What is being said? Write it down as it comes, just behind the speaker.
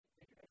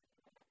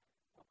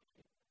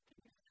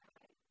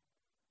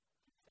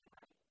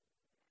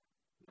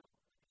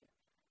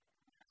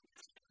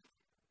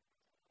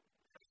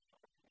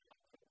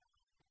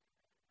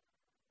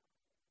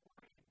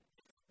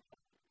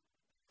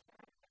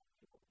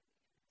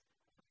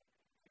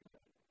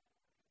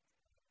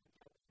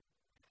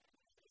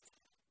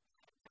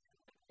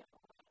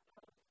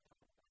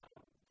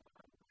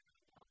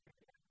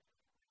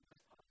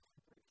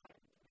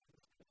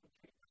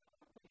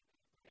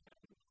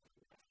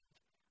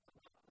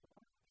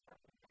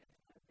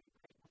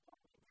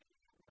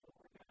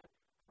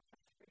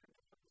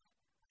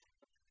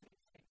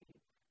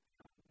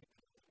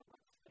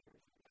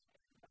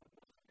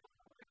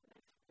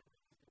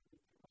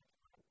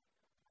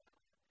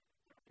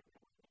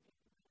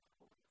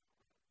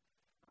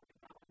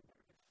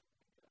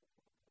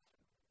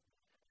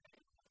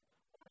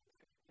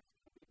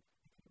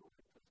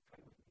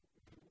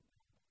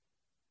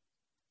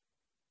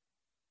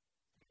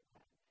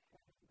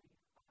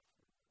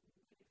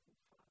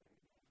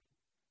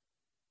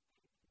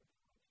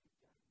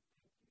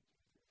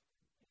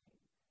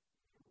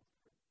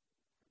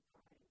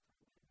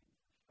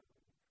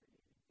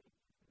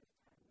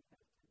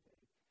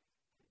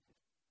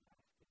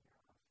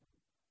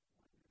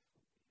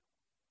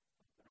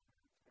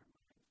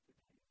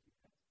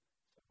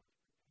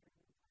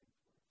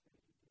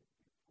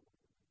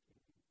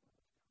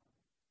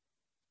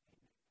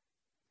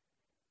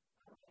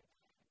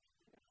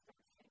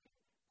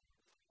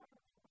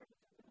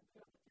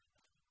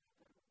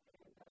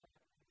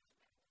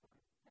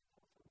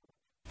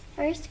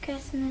first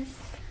Christmas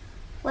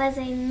was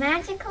a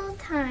magical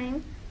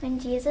time when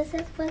Jesus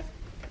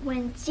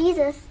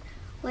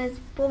was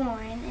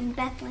born in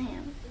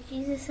Bethlehem.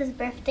 Jesus'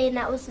 birthday, and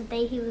that was the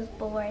day he was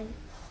born.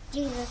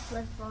 Jesus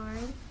was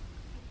born.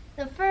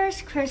 The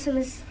first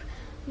Christmas,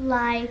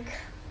 like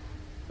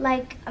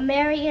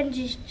Mary and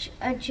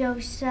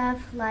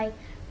Joseph, like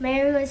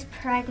Mary was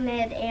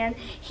pregnant and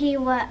she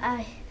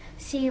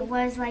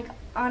was like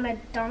on a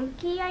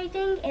donkey, I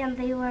think, and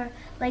they were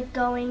like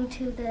going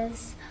to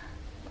this.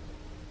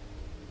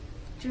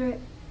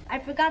 I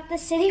forgot the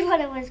city what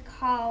it was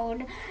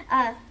called,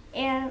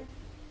 and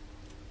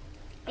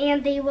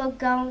they were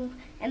going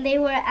and they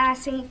were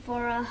asking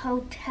for a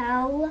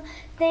hotel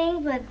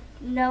thing, but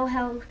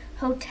no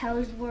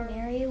hotels were.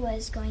 Mary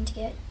was going to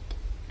get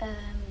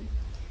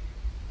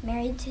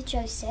married to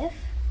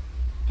Joseph,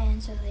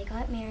 and so they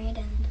got married,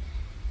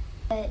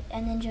 and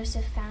then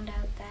Joseph found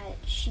out that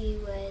she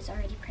was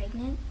already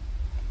pregnant,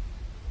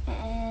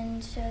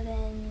 and so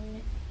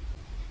then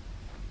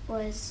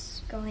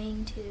was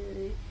going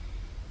to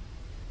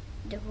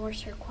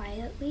divorce her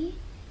quietly,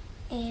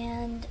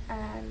 and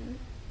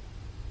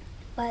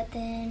but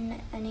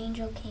then an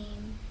angel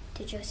came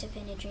to Joseph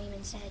in a dream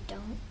and said,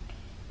 "Don't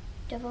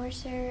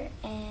divorce her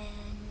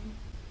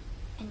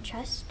and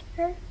trust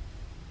her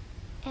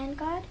and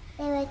God."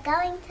 They were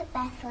going to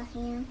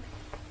Bethlehem,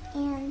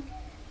 and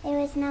there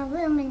was no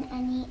room in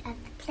any of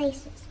the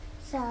places.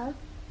 So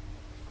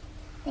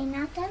they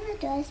knocked on the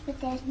doors,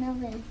 but there's no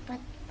room. But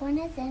one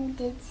of them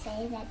did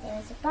say that there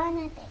was a barn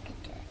that they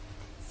could do it.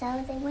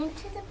 So they went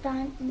to the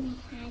barn and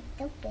they had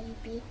the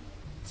baby.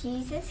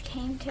 Jesus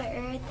came to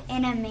earth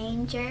in a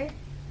manger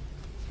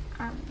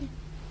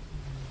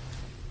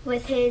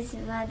with his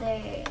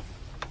mother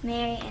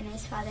Mary and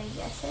his father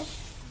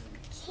Joseph.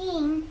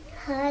 King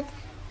heard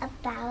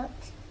about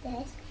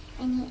this,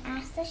 and he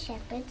asked the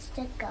shepherds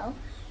to go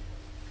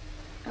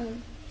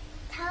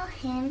tell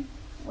him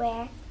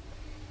where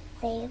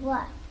they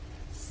were.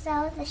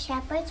 So the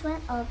shepherds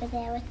went over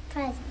there with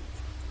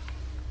presents,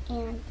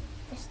 and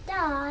the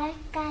star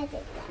guided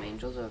them. Some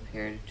angels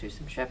appeared to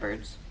some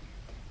shepherds,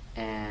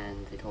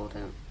 and they told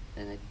him,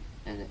 and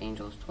the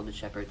angels told the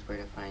shepherds where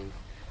to find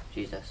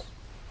Jesus.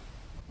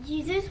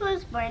 Jesus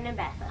was born in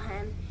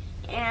Bethlehem,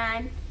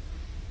 and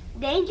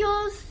the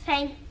angels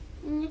sang,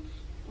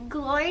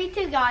 "Glory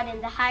to God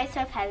in the highest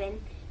of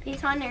heaven,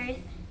 peace on earth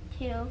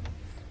to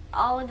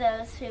all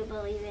those who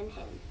believe in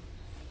him."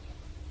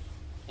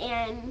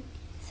 And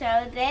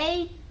so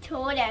they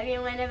told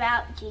everyone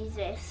about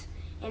Jesus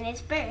and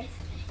his birth.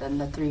 Then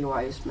the 3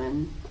 wise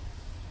men,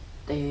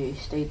 they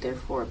stayed there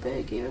for a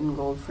bit, gave him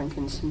gold,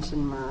 frankincense,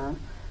 and myrrh.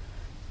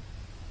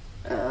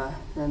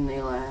 Then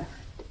they left.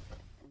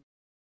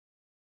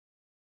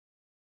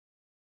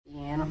 The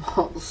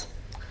animals.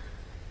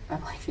 I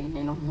like the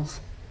animals.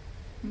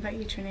 What about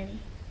you, Trinity?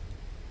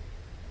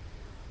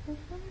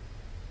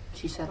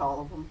 She said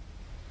all of them.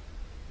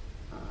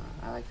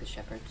 I like the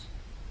shepherds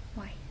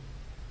Why?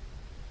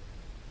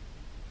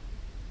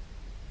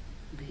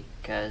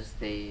 because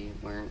they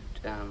weren't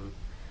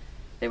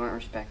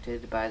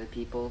respected by the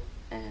people,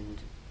 and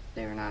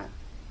they were not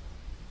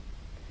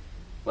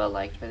well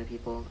liked by the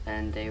people,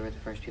 and they were the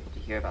first people to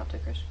hear about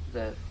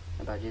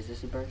about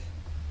Jesus' birth.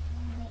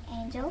 The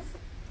angels,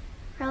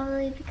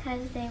 probably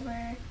because they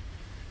were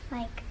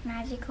like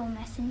magical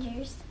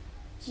messengers.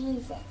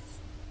 Jesus.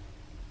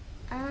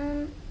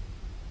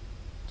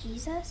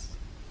 Jesus?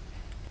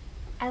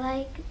 I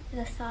like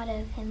the thought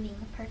of him being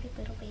a perfect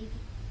little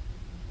baby.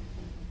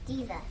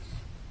 Jesus.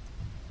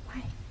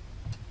 Why?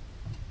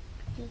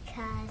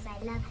 Because I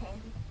love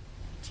him.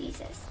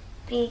 Jesus,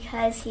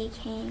 because he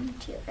came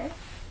to earth.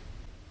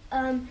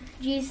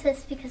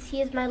 Jesus, because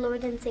he is my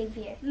Lord and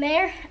Savior.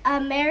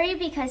 Mary,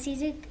 because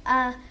he's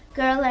a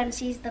girl and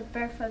she's the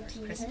birth of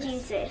Jesus.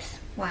 Jesus,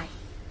 Why?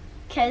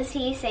 because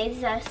he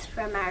saves us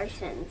from our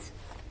sins.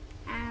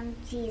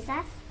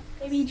 Jesus.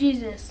 Maybe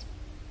Jesus,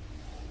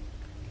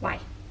 Why?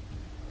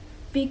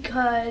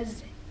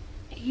 because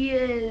he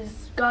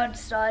is God's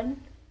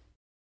son.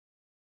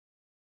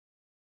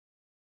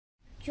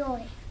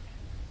 Joy.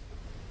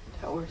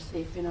 That we're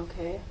safe and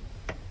okay.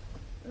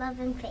 Love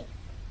and faith.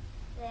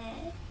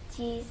 That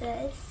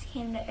Jesus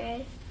came to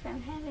earth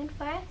from heaven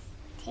for us.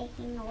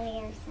 Taking away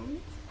our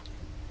sins.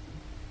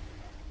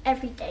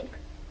 Everything.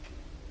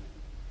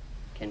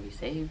 Can be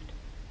saved.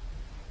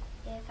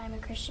 If I'm a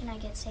Christian, I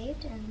get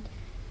saved, and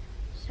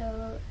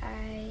so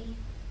I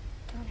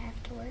don't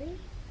have to worry.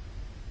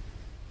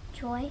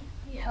 Joy.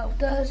 He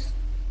helped us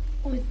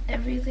with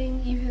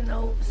everything, even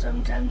though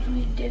sometimes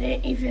we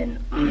didn't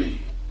even,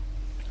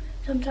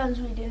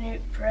 sometimes we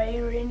didn't pray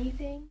or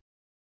anything.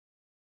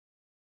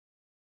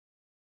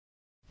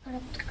 Put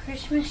up the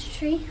Christmas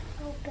tree.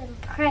 Open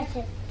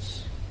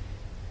presents.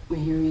 We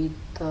read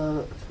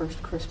the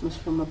first Christmas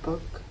from a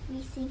book.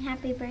 We sing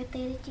Happy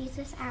Birthday to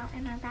Jesus out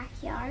in our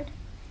backyard.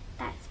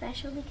 That's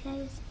special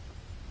because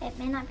it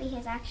may not be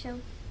his actual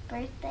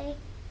birthday,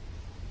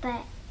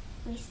 but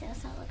we still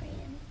celebrate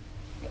him.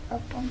 We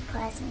open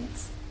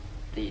presents.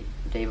 The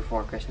day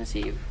before Christmas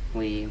Eve,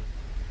 we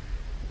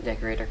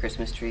decorate our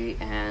Christmas tree,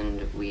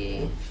 and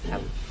we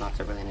have lots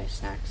of really nice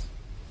snacks.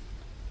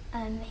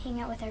 Hang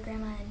out with our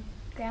grandma and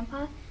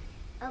grandpa.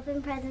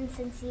 Open presents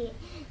and see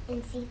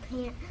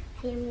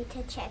family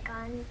to check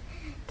on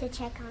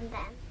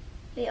them.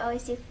 We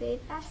always do food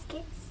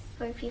baskets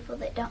for people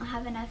that don't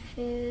have enough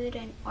food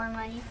or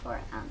money for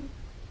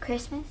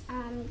Christmas.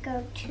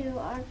 Go to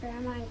our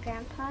grandma and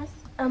grandpa's.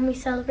 We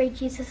celebrate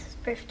Jesus'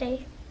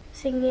 birthday,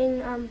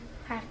 singing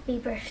happy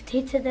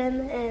birthday to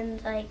them,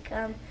 and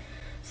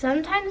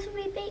sometimes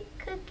we bake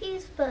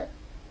cookies, but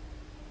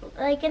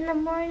in the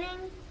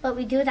morning, but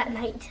we do it at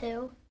night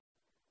too.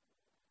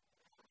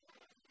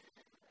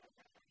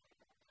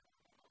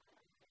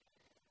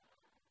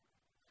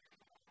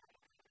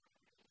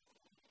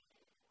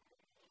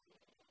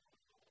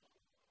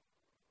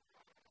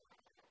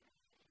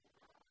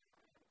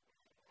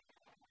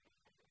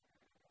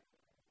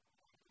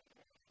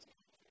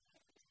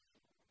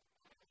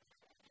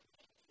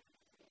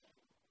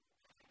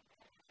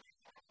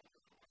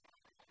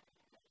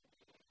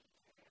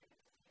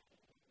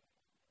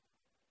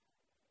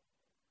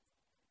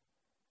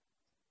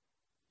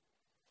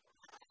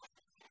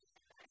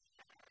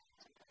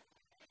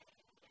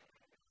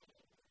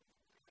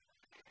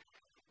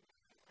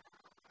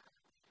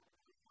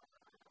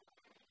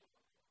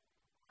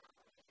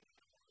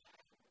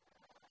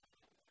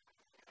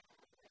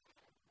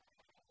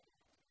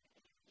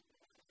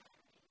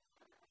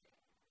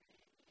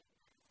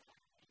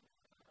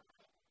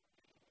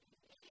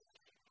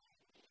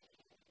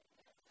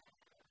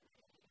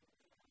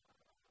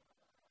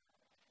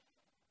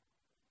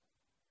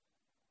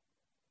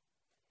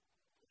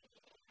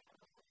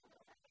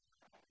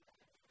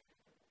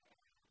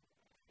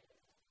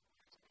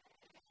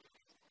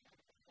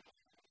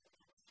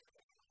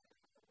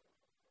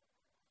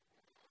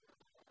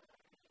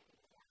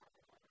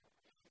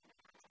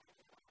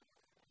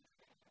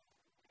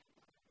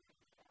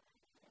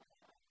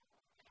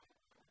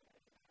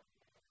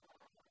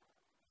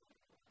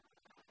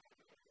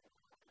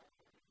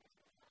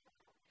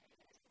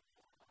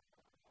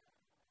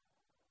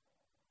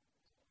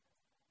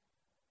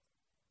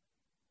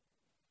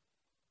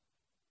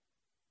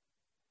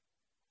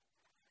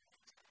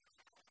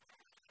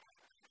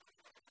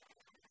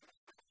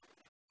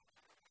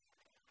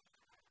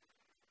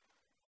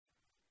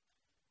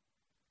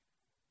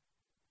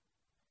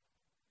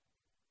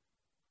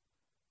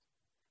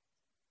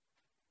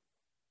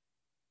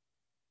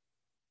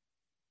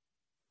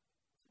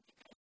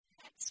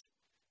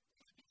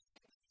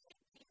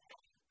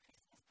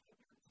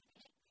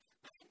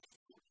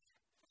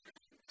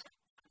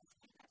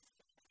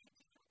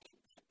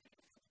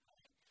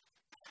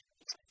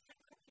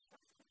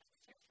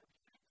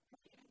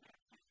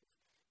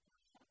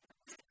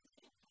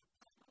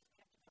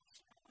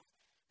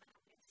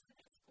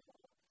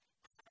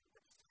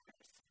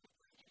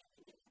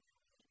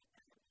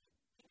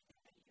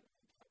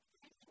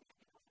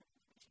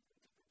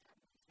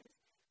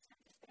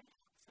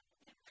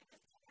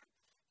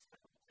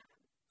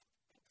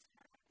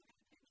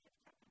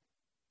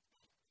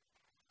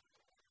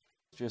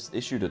 Just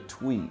issued a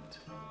tweet.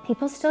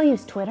 People still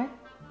use Twitter?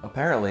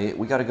 Apparently,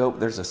 we gotta go,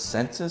 there's a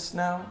census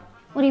now?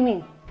 What do you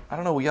mean? I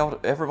don't know,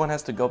 everyone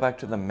has to go back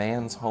to the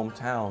man's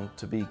hometown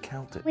to be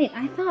counted. Wait,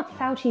 I thought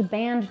Fauci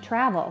banned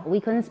travel. We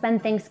couldn't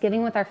spend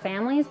Thanksgiving with our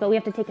families, but we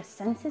have to take a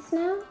census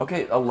now?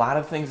 Okay, a lot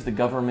of things the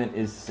government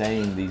is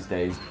saying these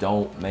days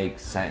don't make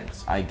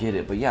sense. I get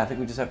it, but yeah, I think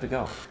we just have to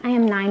go. I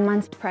am 9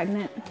 months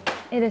pregnant.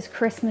 It is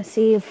Christmas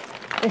Eve.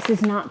 This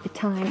is not the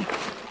time.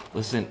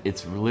 Listen,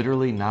 it's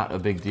literally not a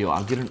big deal.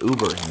 I'll get an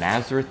Uber.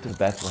 Nazareth to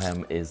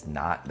Bethlehem is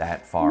not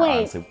that far, Wait,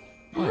 honestly.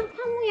 how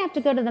come we have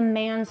to go to the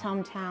man's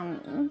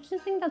hometown? Don't you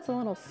think that's a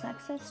little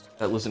sexist?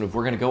 Listen, if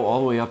we're gonna go all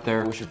the way up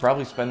there, we should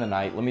probably spend the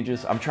night.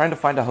 I'm trying to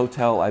find a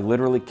hotel. I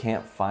literally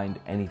can't find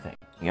anything.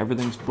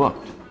 Everything's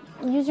booked.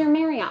 Use your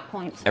Marriott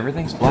points.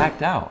 Everything's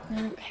blacked out.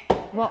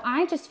 Okay. Well,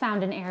 I just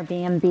found an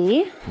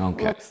Airbnb.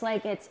 Okay. Looks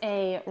like it's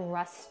a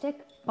rustic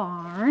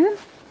barn.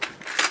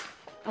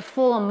 A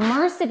full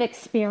immersive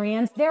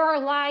experience. There are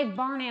live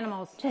barn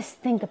animals. Just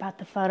think about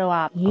the photo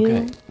op.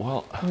 You,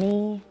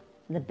 me,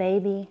 the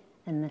baby,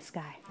 and this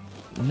guy.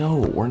 No,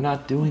 we're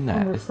not doing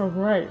that. We're so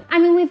right. I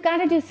mean, we've got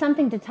to do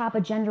something to top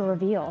a gender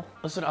reveal.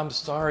 Listen, I'm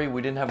sorry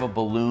we didn't have a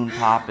balloon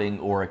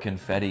popping or a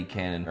confetti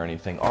cannon or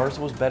anything. Ours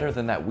was better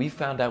than that. We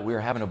found out we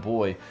were having a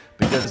boy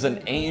because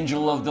an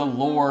angel of the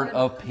Lord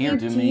appeared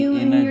to me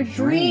in a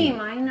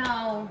dream. I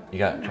know. You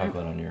got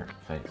chocolate on your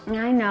face.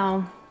 I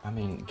know. I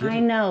mean,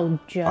 I know,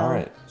 Joe. All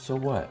right, so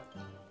what?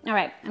 All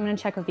right, I'm gonna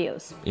check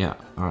reviews. Yeah,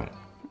 all right.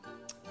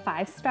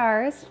 5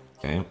 stars.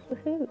 Okay.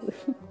 Woohoo.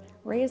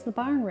 Raise the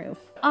barn roof.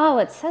 Oh,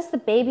 it says the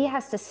baby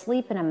has to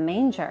sleep in a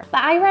manger.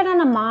 But I read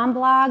on a mom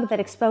blog that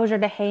exposure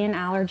to hay and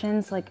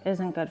allergens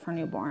isn't good for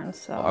newborns,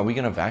 so. Are we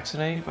gonna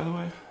vaccinate, by the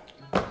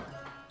way?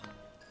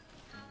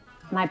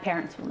 My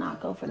parents will not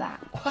go for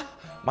that. What?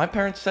 My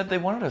parents said they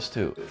wanted us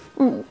to.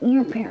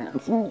 Your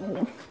parents.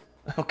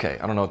 Okay,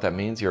 I don't know what that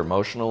means. You're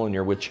emotional and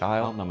you're with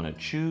child. I'm gonna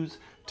choose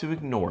to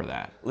ignore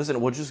that. Listen,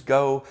 we'll just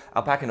go,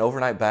 I'll pack an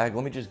overnight bag.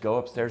 Let me just go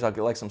upstairs. I'll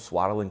get like some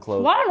swaddling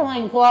clothes.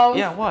 Swaddling clothes?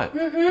 Yeah, what?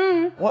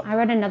 What? I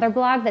read another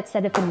blog that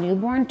said if a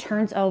newborn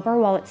turns over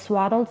while it's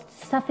swaddled,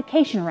 it's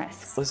suffocation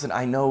risks. Listen,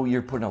 I know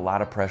you're putting a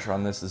lot of pressure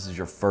on this. This is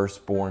your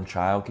firstborn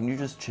child. Can you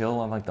just chill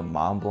on like the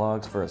mom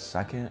blogs for a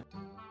second?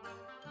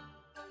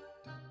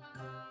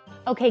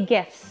 Okay,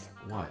 gifts.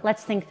 What?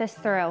 Let's think this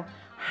through.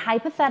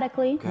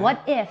 Hypothetically,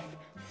 what if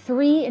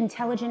 3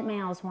 intelligent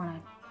males want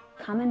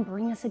to come and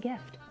bring us a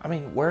gift? I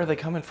mean, where are they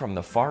coming from?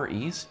 The Far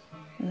East?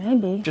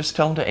 Maybe. Just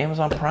tell them to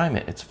Amazon Prime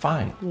it. It's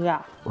fine.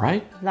 Yeah.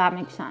 Right? That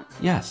makes sense.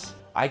 Yes.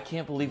 I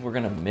can't believe we're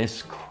gonna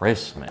miss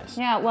Christmas.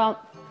 Yeah, well,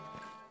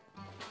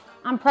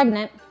 I'm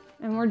pregnant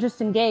and we're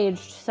just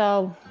engaged,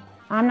 so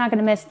I'm not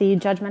gonna miss the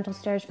judgmental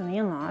stares from the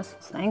in-laws.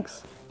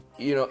 Thanks.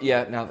 You know,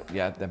 yeah,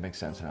 that makes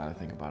sense now that I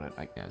think about it.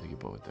 I think you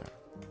both there.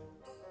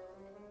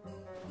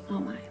 Oh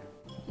my.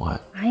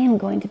 What? I am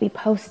going to be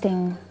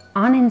posting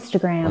on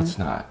Instagram. Let's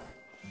not.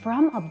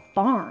 From a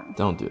barn.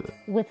 Don't do that.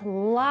 With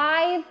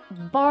live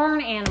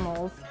barn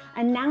animals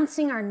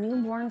announcing our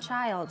newborn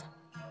child.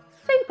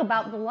 Think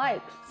about the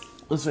likes.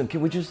 Listen,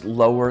 can we just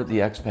lower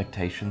the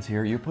expectations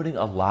here? You're putting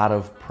a lot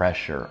of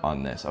pressure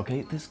on this,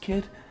 okay? This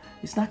kid,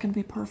 he's not gonna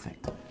be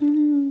perfect.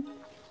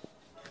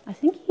 I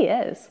think he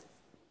is.